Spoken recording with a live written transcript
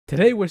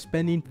Today we're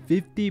spending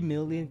 50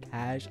 million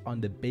cash on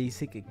the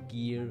basic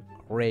gear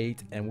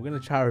crate, and we're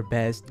gonna try our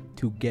best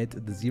to get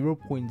the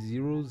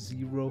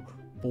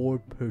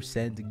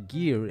 0.004%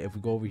 gear. If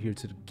we go over here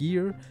to the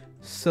gear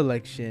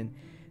selection,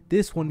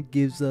 this one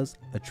gives us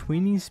a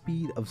training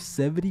speed of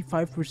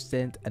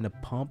 75% and a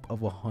pump of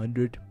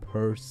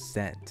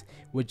 100%,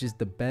 which is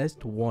the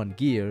best one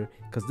gear,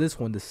 because this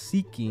one, the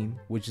seeking,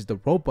 which is the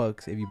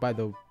robux, if you buy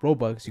the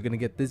robux you're gonna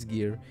get this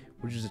gear,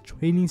 which is a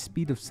training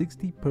speed of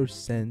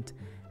 60%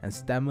 and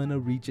stamina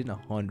regen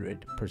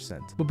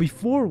 100%. But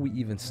before we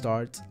even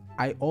start,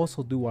 I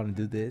also do want to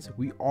do this.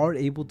 We are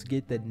able to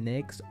get the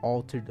next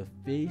altar, the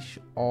fish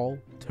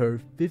altar,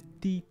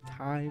 50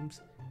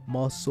 times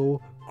muscle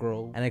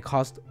growth, and it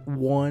cost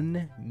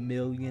 1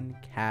 million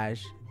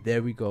cash.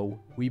 There we go,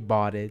 we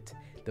bought it.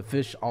 The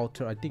fish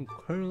altar, I think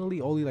currently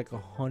only like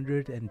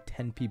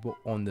 110 people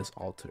on this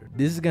altar.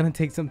 This is gonna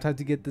take some time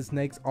to get this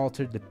next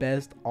altar, the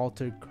best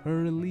altar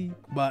currently,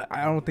 but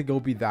I don't think it'll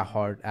be that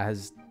hard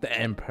as the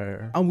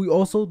emperor. And we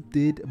also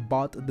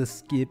bought the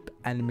skip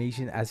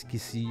animation, as you can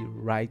see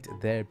right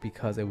there,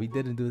 because if we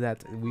didn't do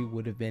that we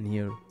would have been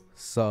here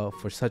for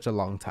such a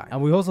long time.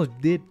 And we also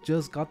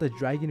just got the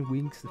dragon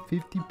wings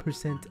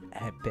 50%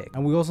 epic,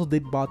 and we also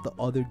bought the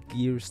other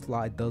gear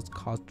slot. It does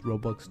cost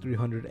robux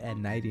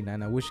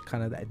 399. I wish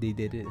kind of that they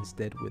did it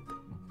instead with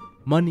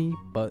money,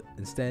 but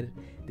instead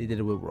they did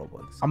it with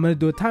robux. I'm gonna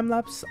do a time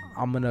lapse.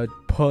 I'm gonna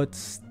put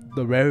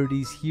the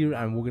rarities here,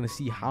 and we're gonna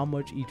see how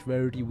much each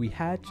rarity we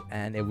hatch,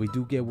 and if we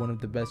do get one of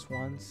the best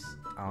ones,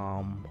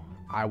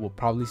 I will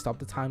probably stop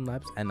the time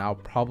lapse and I'll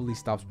probably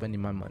stop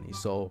spending my money.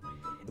 So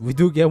if we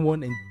do get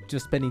one and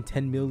just spending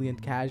 10 million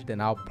cash, then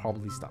I'll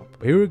probably stop.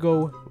 But here we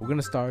go, we're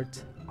gonna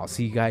start. I'll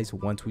see you guys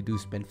once we do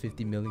spend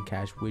 50 million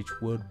cash, which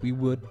we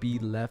would be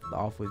left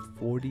off with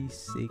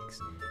 46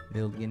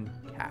 million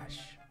cash.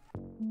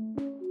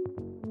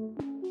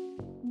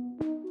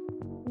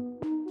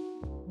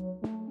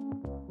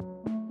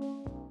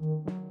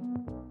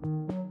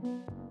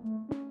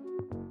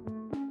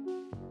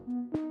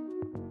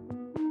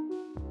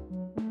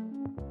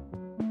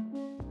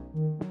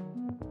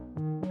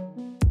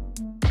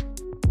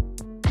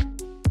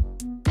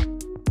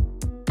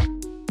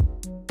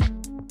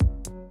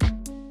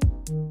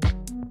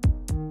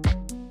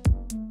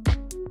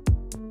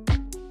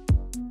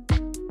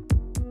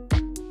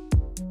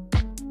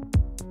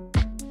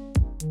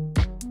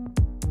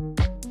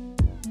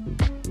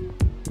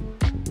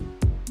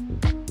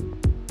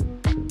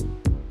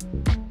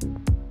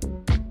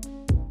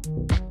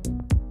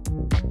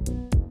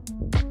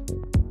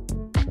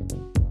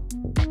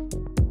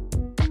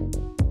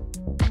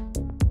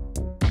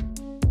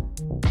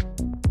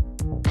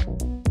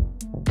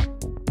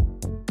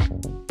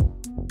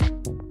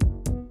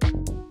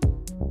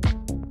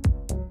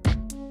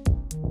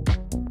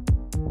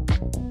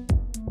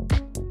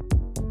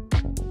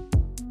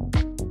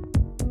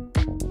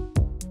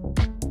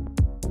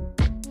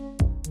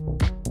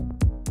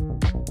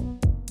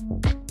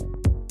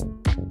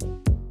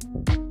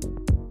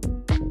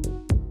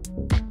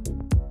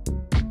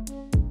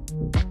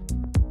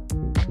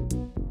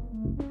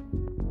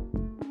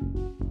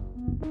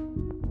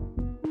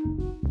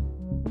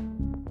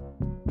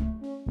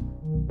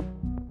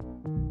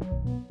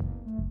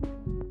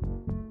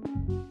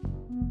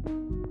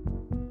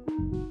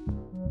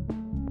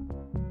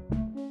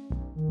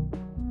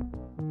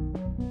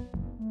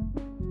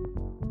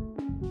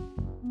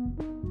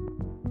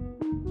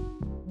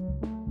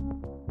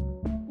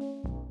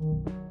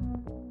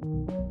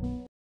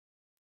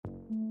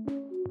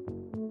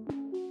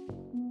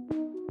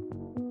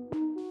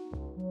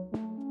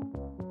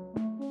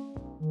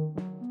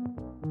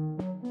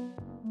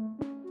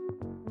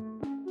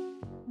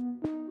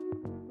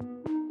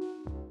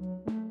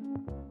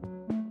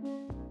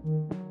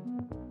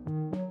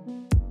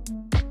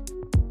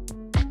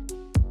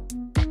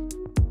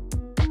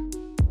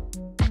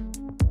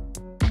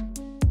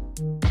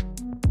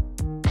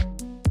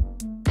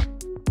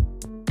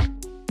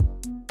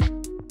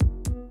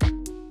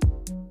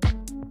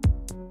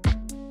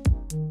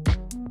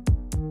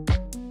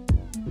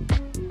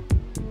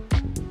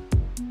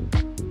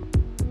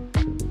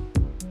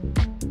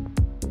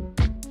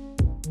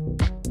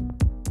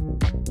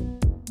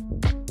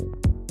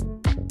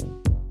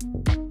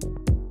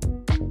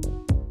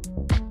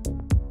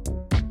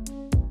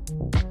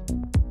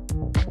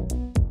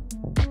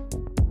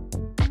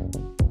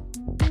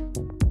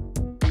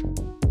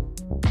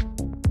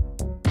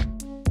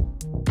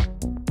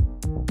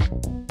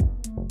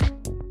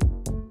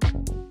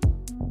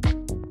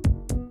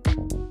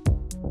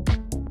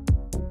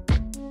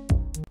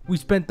 We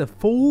spent the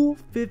full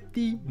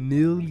 50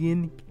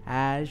 million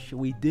cash.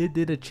 We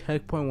did a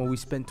checkpoint where we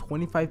spent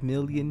 25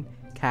 million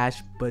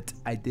cash, but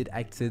I did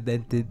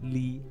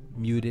accidentally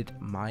muted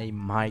my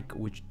mic,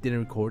 which didn't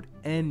record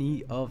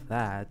any of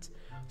that.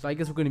 So I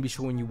guess we're going to be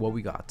showing you what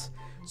we got.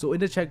 So in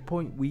the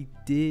checkpoint, we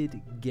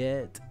did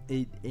get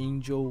an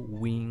angel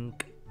wing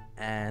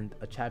and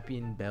a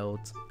champion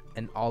belt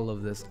and all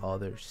of this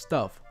other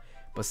stuff.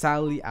 But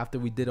sadly, after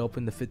we did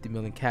open the 50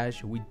 million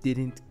cash, we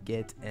didn't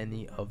get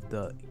any of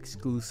the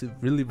exclusive,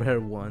 really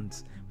rare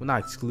ones. Well, not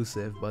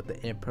exclusive, but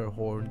the Emperor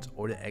Horns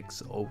or the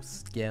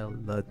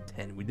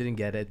Exoskeleton. We didn't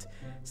get it,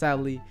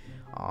 sadly.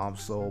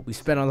 So we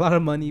spent a lot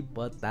of money,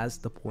 but that's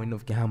the point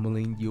of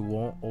gambling. You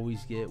won't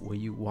always get what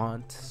you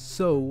want.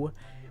 So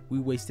we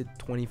wasted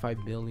 25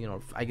 million,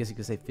 or I guess you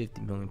could say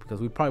 50 million, because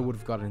we probably would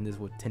have gotten this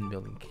with 10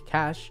 million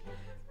cash.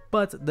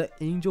 But the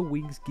Angel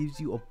Wings gives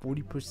you a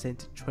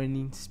 40%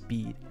 training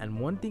speed, and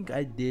one thing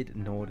I did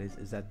notice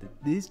is that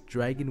this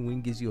Dragon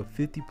Wing gives you a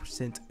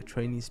 50%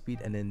 training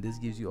speed, and then this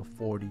gives you a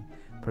 40%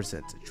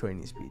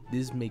 training speed.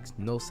 This makes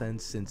no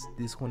sense since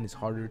this one is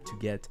harder to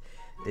get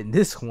than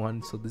this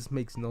one, so this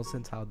makes no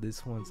sense how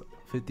this one's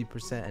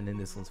 50% and then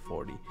this one's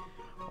 40.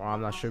 Or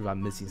I'm not sure if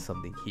I'm missing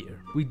something here.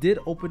 We did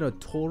open a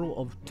total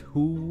of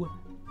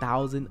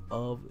 2,000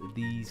 of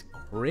these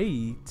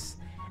crates,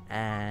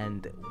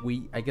 and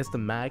I guess the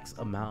max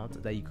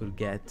amount that you could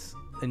get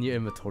in your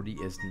inventory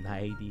is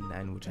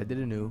 99, which I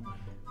didn't know.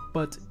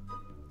 But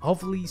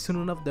hopefully soon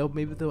enough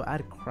maybe they'll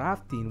add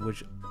crafting,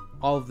 which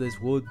all of this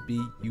would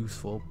be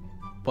useful.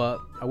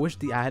 But I wish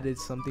they added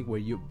something where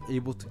you're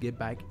able to get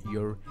back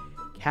your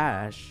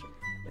cash.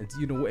 And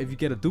you know, if you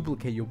get a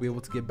duplicate, you'll be able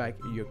to get back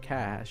your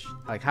cash,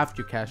 like half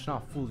your cash,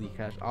 not fully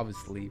cash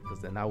obviously, because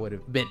then I would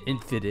have been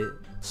infinite.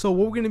 So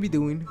what we're gonna be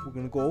doing, we're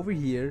gonna go over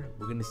here,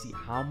 we're gonna see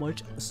how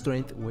much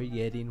strength we're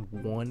getting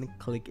one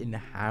click in the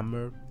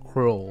hammer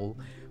crawl.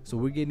 So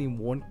we're getting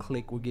one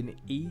click, we're getting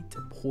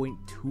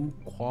 8.2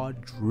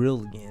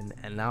 quadrillion.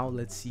 And now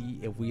let's see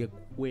if we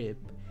equip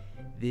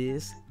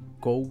this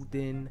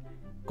golden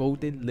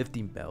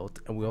lifting belt,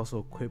 and we also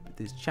equip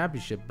this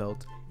championship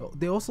belt.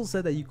 They also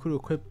said that you could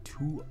equip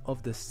 2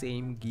 of the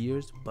same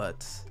gears,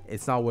 but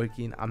it's not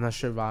working. I'm not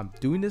sure if I'm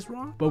doing this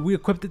wrong, but we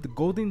equipped it, the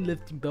golden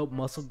lifting belt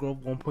muscle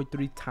growth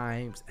 1.3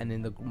 times, and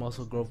then the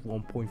muscle growth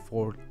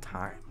 1.4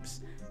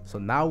 times. So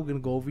now we're gonna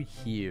go over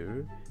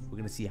here, we're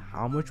gonna see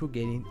how much we're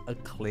getting a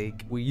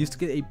click. We used to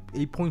get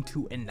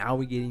 8.2, and now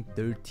we're getting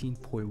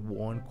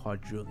 13.1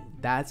 quadrillion.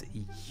 That's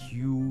a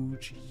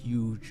huge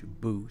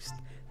boost.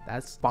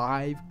 That's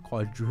 5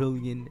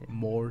 quadrillion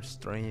more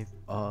strength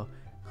a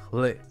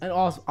click, and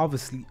also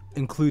obviously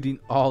including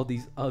all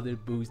these other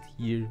boosts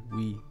here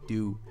we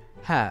do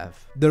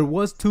have. There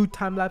was 2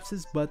 time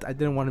lapses, but I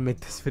didn't want to make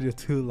this video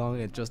too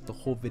long and just the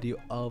whole video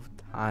of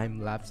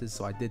time lapses,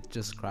 so I did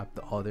just scrap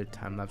the other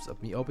time lapse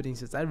of me opening,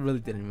 since I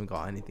really didn't even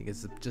got anything.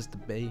 It's just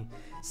the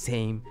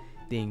same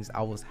things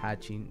I was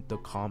hatching the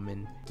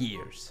common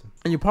gears.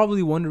 And you're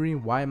probably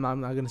wondering why I'm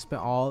not gonna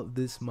spend all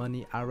this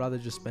money. I'd rather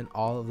just spend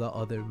all of the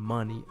other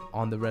money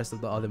on the rest of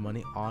the other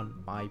money on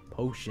my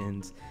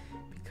potions,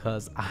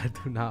 because I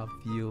do not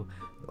feel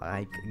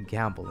like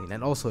gambling.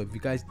 And also, if you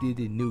guys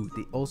didn't know,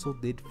 they also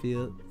did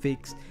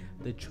fix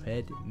the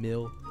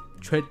treadmill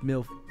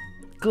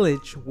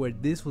glitch, where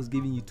this was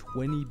giving you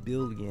 20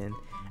 billion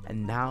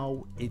and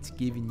now it's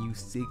giving you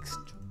 6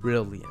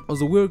 trillion. It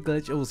was a weird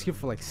glitch. It was here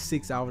for like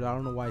 6 hours. I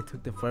don't know why it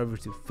took them forever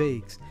to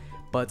fix,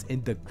 but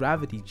in the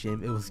gravity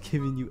gym it was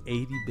giving you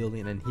 80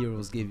 billion and here it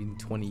was giving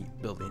 20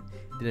 billion.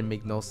 Didn't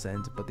make no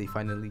sense, but they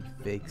finally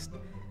fixed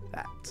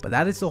that. But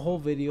that is the whole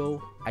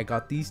video. I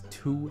got these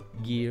 2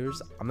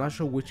 gears. I'm not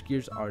sure which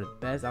gears are the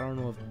best. I don't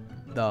know if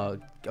the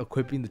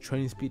equipping the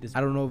training speed is,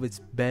 I don't know if it's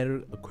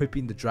better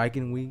equipping the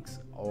dragon wings,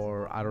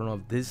 or I don't know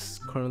if this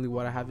currently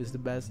what I have is the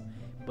best,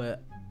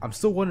 but I'm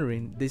still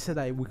wondering. They said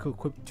that we could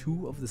equip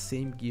 2 of the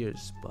same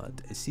gears, but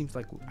it seems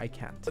like I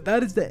can't. But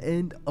that is the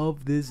end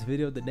of this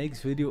video. The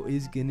next video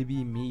is gonna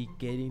be me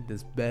getting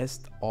this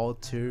best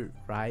altar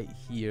right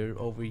here,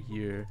 over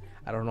here.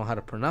 I don't know how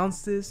to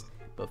pronounce this,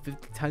 but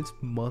 50 times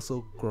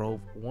muscle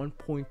growth,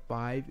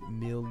 1.5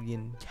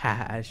 million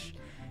cash.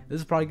 This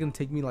is probably gonna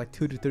take me like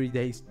 2 to 3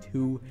 days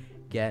to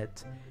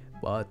get,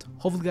 but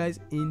hopefully you guys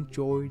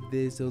enjoyed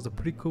this. It was a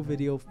pretty cool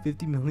video.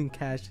 50 million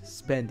cash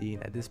spending.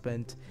 I just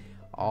spent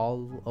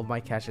all of my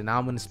cash, and now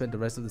I'm gonna spend the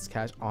rest of this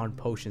cash on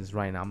potions.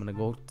 Right now I'm gonna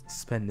go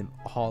spend them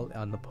all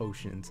on the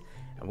potions,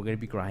 and we're gonna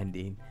be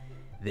grinding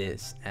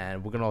this,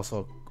 and we're gonna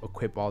also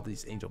equip all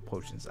these angel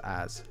potions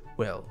as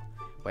well.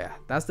 But yeah,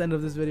 that's the end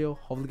of this video.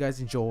 Hopefully you guys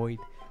enjoyed.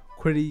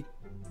 Pretty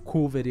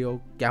cool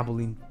video,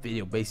 gambling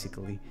video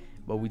basically,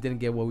 but we didn't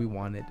get what we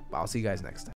wanted. But I'll see you guys next time.